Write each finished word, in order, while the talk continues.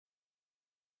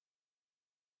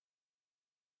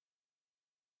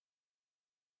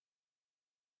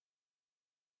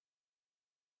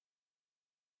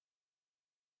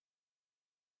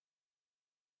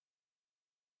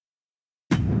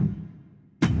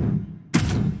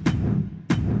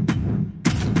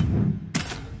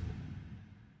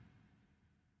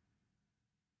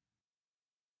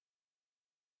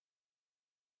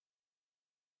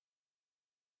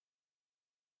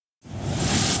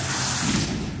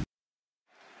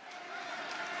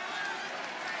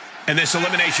And this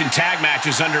elimination tag match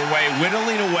is underway.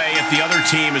 Whittling away at the other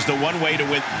team is the one way to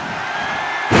win. And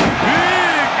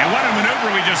what a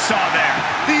maneuver we just saw there.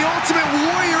 The Ultimate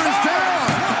Warrior is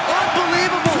down.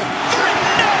 Unbelievable.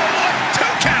 No, a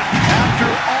 2 count.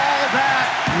 After all that,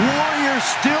 Warrior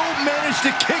still managed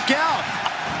to kick out.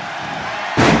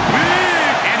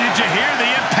 And did you hear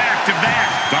the impact of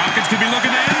that? Dawkins could be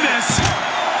looking to end this.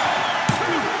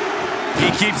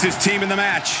 He keeps his team in the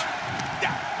match.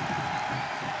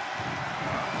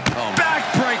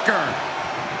 Backbreaker.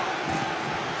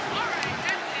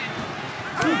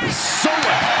 So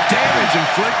much damage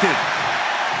inflicted.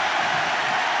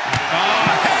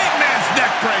 Hangman's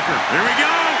neckbreaker. Here we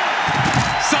go.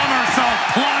 Somersault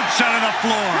plunge out of the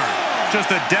floor.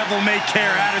 Just a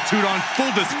devil-may-care attitude on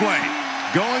full display.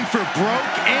 Going for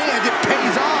broke, and it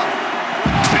pays off.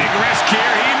 Big risk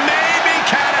here. He may be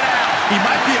counted out. He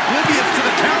might be oblivious to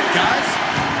the count, guys.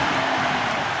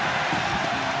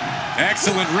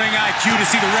 Excellent ring IQ to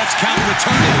see the ref's count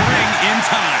return to the ring in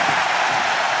time.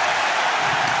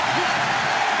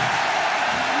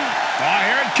 Oh,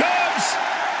 here it comes.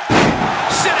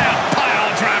 Sit out, pile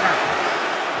driver.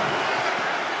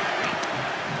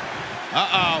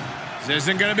 Uh-oh. This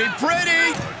isn't going to be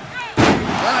pretty.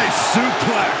 Nice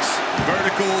suplex.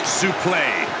 Vertical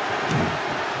suplex.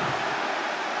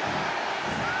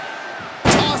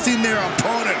 Tossing their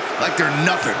opponent like they're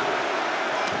nothing.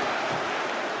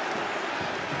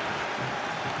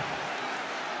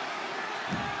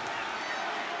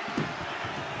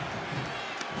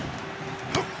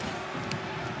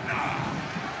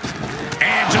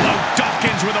 Angelo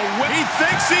Dawkins with a whip. He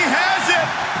thinks he has it.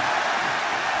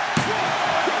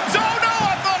 Oh, no,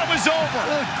 I thought it was over.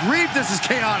 Grief, this is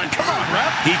chaotic. Come on,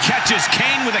 ref. He catches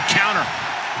Kane with a counter.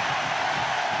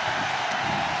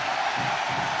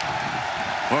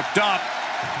 Hooked up.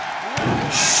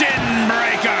 Shin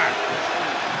breaker.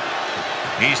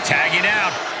 He's tagging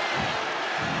out.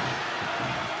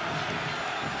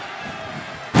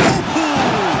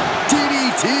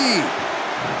 DDT.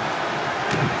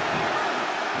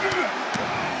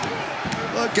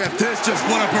 Look at this. Just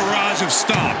what a barrage of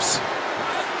stomps.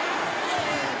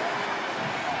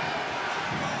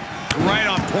 Right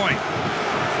on point.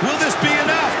 Will this be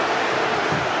enough?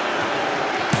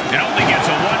 It only gets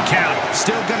a 1 count.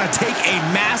 Still gonna take a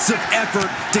massive effort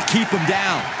to keep him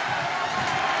down.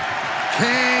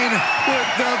 Kane with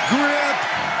the grip.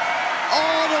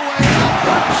 All the way up.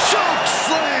 Choke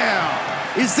slam.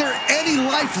 Is there any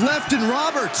life left in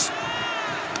Roberts?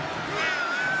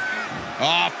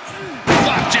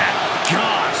 Flapjack.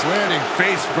 Gosh, landing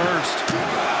face first.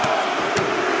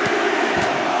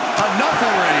 Enough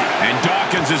already. And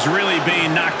Dawkins is really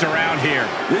being knocked around here.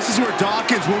 This is where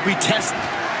Dawkins will be tested.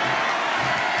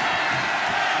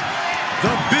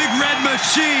 The Big Red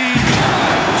Machine.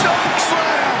 Choke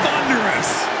slam. Thunderous.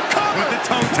 With the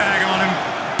toe tag on him.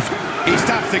 He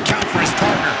stops the count for his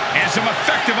partner. And some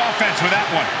effective offense with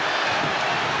that one.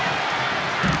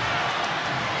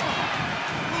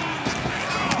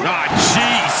 Ah,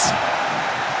 jeez.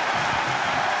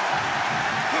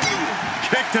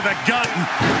 Kick to the gut.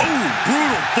 Ooh,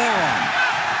 brutal forearm.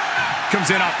 Comes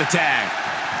in off the tag.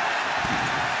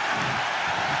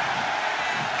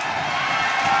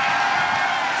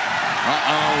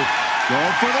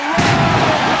 Going for the run.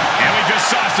 And we just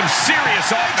saw some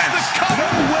serious offense. No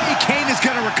way Kane is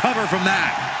going to recover from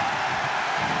that.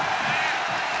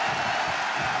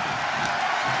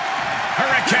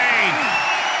 Hurricane.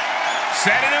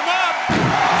 Setting him up.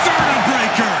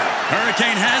 Vertebreaker.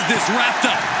 Hurricane has this wrapped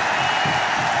up.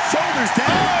 Shoulders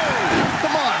down.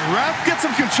 Come on, ref. Get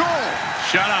some control.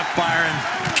 Shut up, Byron.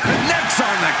 Connects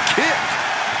on the kick.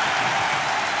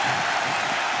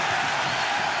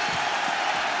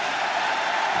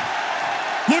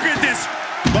 Look at this.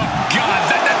 Oh, God,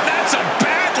 that's a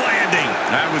bad landing.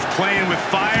 That was playing with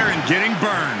fire and getting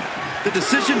burned. The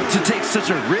decision to take such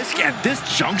a risk at this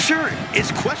juncture is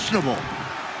questionable.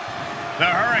 The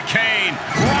Hurricane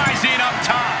rising up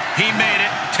top. He made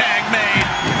it. Tag made.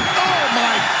 Oh,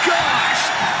 my gosh.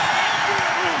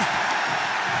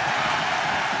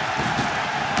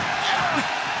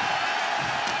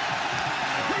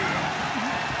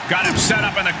 Got him set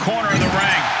up in the corner of the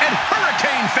ring. And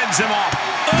Hurricane fends him off.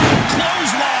 Oh,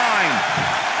 clothesline.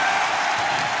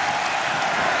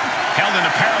 Held in a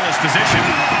perilous position.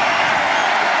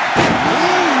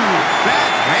 Ooh,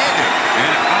 backhanded.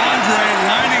 And Andre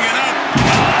lining it up.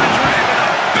 Andre with a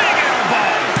big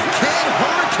elbow. Can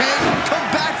Hurricane come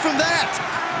back from that?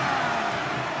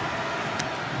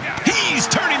 He's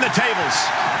turning the tables.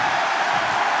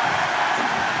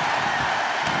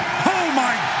 Oh,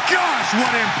 my gosh,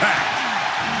 what impact.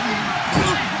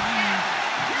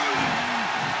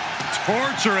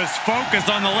 Torturous focus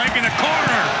on the leg in the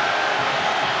corner.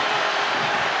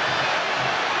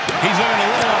 He's looking a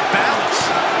little off balance.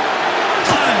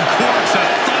 Uncorks a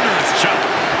thunderous chop.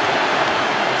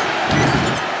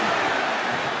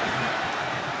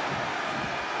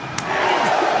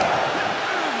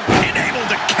 Enabled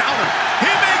to counter.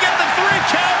 He may get the 3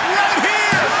 count right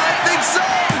here. I think so.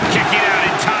 Kicking out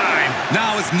in time.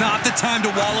 Now is not the time to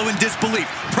wallow in disbelief.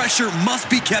 Pressure must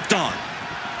be kept on.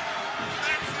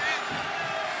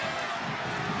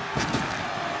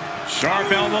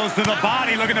 Sharp elbows to the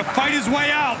body, looking to fight his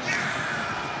way out.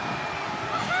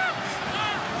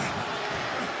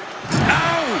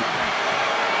 Ow!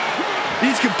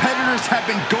 These competitors have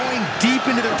been going deep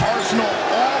into their arsenal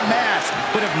all match,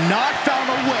 but have not found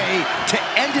a way to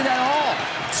end it at all.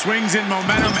 Swings in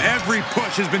momentum, every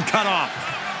push has been cut off.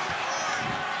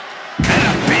 And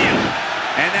a beal.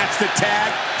 And that's the tag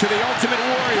to the Ultimate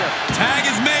Warrior. Tag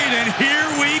is made, and here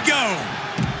we go.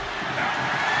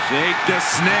 Shake the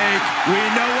snake. We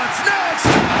know what's next.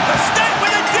 The snake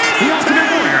with a DDT. The Ultimate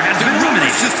Warrior has been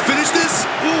eliminated. Let's just finish this.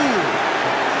 Ooh.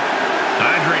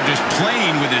 Andre just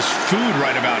playing with his food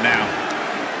right about now.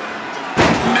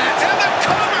 And the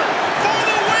cover for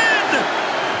the win.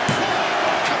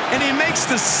 And he makes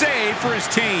the save for his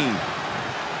team.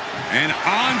 And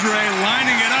Andre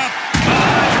lining it up.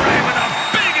 Andre with a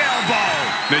big elbow.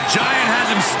 The Giant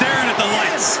has him staring at the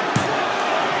lights.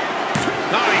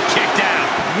 Oh, he kicked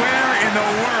out. Where in the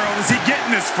world is he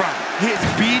getting this from? His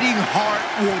beating heart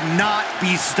will not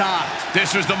be stopped.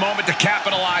 This was the moment to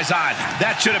capitalize on.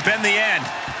 That should have been the end.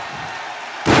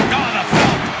 Oh, the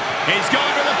thump. He's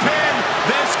going for the pin.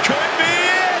 This could be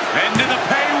it. Into the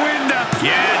pay window.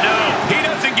 Yeah, no. He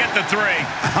doesn't get the 3.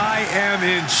 I am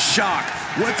in shock.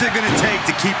 What's it going to take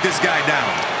to keep this guy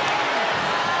down?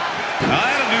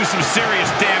 That'll do some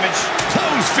serious damage.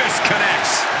 Closed fist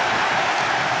connects.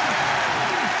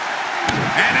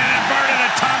 And an inverted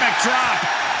atomic drop.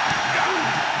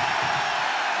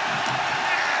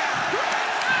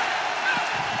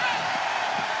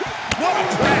 What a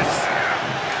press.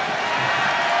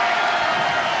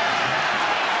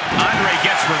 Andre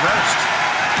gets reversed.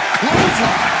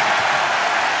 Clothesline.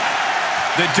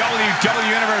 The WWE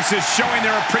Universe is showing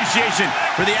their appreciation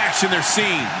for the action they're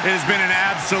seeing. It has been an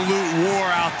absolute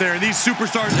war out there. These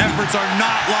superstars' efforts are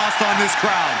not lost on this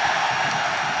crowd.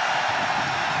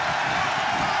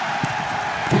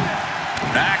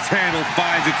 Axe handle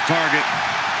finds its target.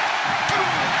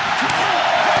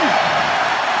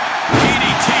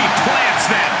 DDT plants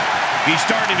them. He's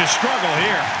starting to struggle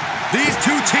here. These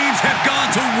two teams have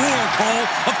gone to war, Cole.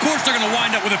 Of course they're going to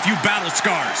wind up with a few battle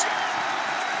scars.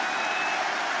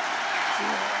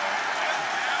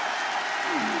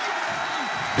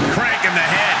 Cranking the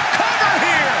head. Cover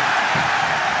here!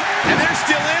 And they're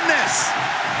still in this.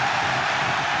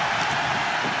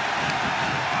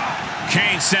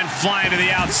 Kane sent flying to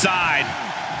the outside.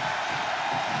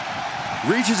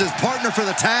 Reaches his partner for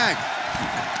the tag.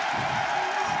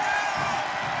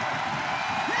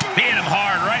 Hitting him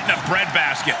hard right in the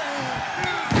breadbasket.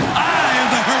 Eye of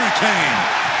the Hurricane.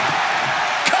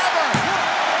 Cover!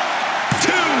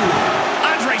 2!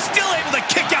 Andre still able to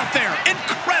kick out there.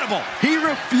 Incredible! He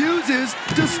refuses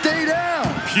to stay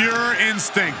down. Pure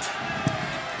instinct.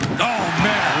 Oh,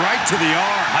 man, right to the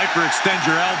arm. Hyperextend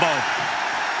your elbow.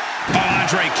 Oh,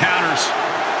 Andre counters.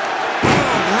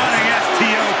 Boom, running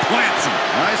FTO plants him.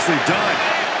 Nicely done.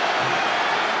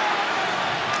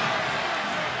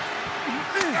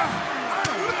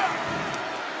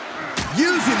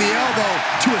 Using the elbow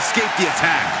to escape the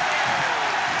attack.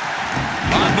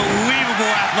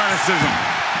 Unbelievable athleticism.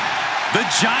 The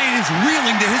Giant is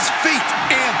reeling to his feet.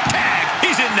 And tag.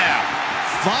 He's in now.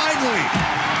 Finally.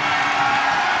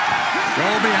 Go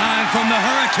behind from the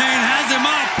Hurricane has him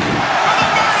up.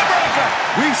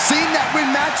 We've seen that win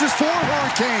matches for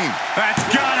Hurricane. That's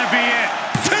gotta be it.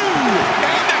 2!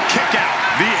 And the kick out.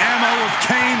 The MO of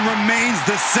Kane remains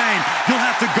the same. You'll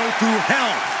have to go through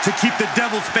hell to keep the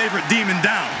Devil's favorite demon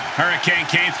down. Hurricane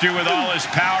came through with all his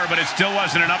power, but it still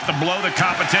wasn't enough to blow the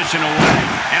competition away.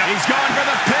 And he's going for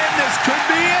the pin. This could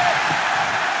be it.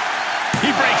 He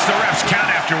breaks the ref's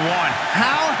count after 1.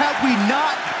 How have we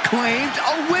not claimed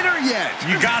a winner yet?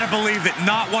 You gotta believe that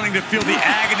not wanting to feel the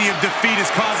agony of defeat is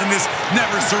causing this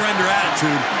never surrender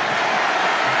attitude.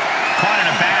 Caught in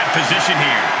a bad position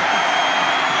here.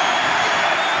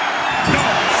 No,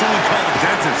 someone call a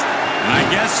dentist. I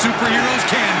guess superheroes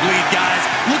can bleed, guys.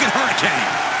 Look at Hurricane.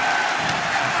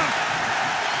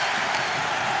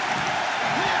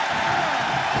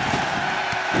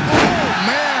 Oh,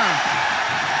 man.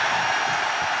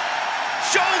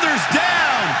 Shoulders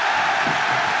down.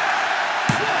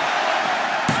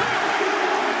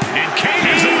 And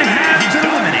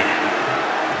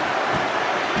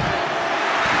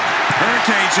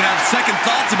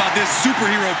about this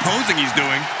superhero posing he's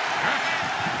doing.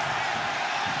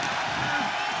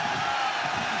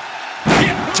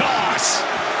 Hip toss.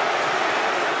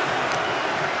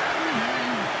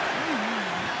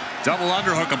 Double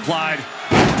underhook applied.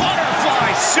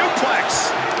 Butterfly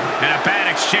suplex. And a bad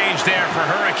exchange there for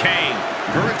Hurricane.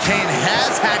 Hurricane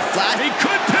has had flash. He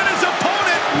could pin his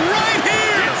opponent right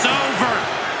here. It's over.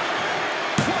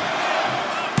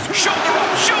 Shoulder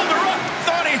up, shoulder up.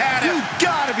 Thought he had it. You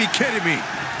gotta be kidding me.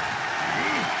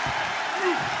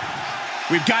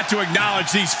 We've got to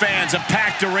acknowledge these fans, a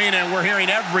packed arena, and we're hearing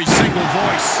every single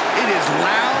voice. It is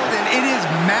loud and it is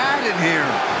mad in here.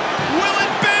 Will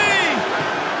it be?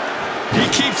 He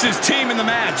keeps his team in the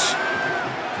match.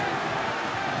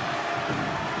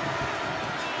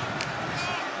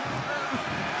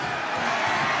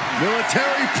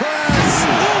 Military press.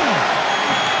 Ooh.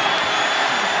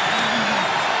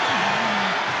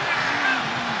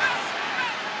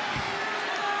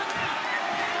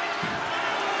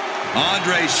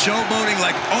 Andre showboating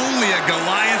like only a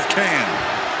Goliath can.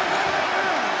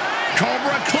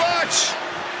 Cobra clutch.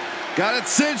 Got it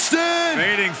cinched in.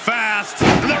 Fading fast.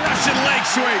 The Russian leg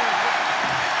sweep.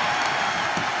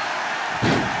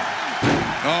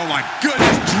 Oh my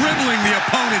goodness, dribbling the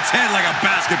opponent's head like a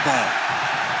basketball.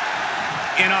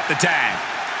 In off the tag.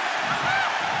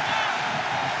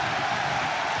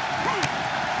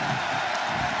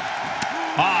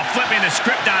 Oh, flipping the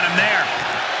script on him there.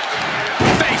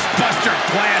 Face buster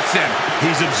plants him.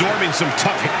 He's absorbing some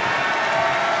tough hit.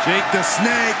 Jake the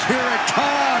Snake, here it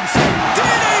comes.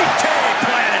 DDT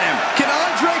planted him. Can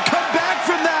Andre come back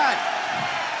from that?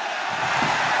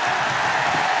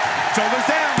 Shoulders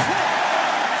down.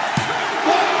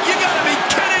 What? You gotta be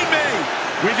kidding me.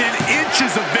 Within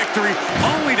inches of victory,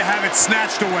 only to have it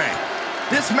snatched away.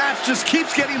 This match just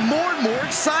keeps getting more and more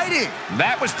exciting.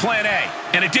 That was plan A,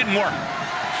 and it didn't work.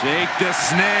 Jake the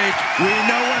Snake, we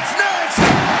know what's next.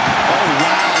 Oh,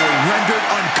 wow, rendered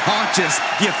unconscious.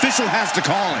 The official has to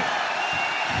call it.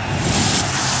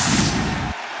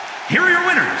 Here are your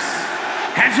winners,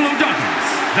 Angelo Dawkins,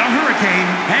 the Hurricane,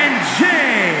 and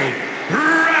Jake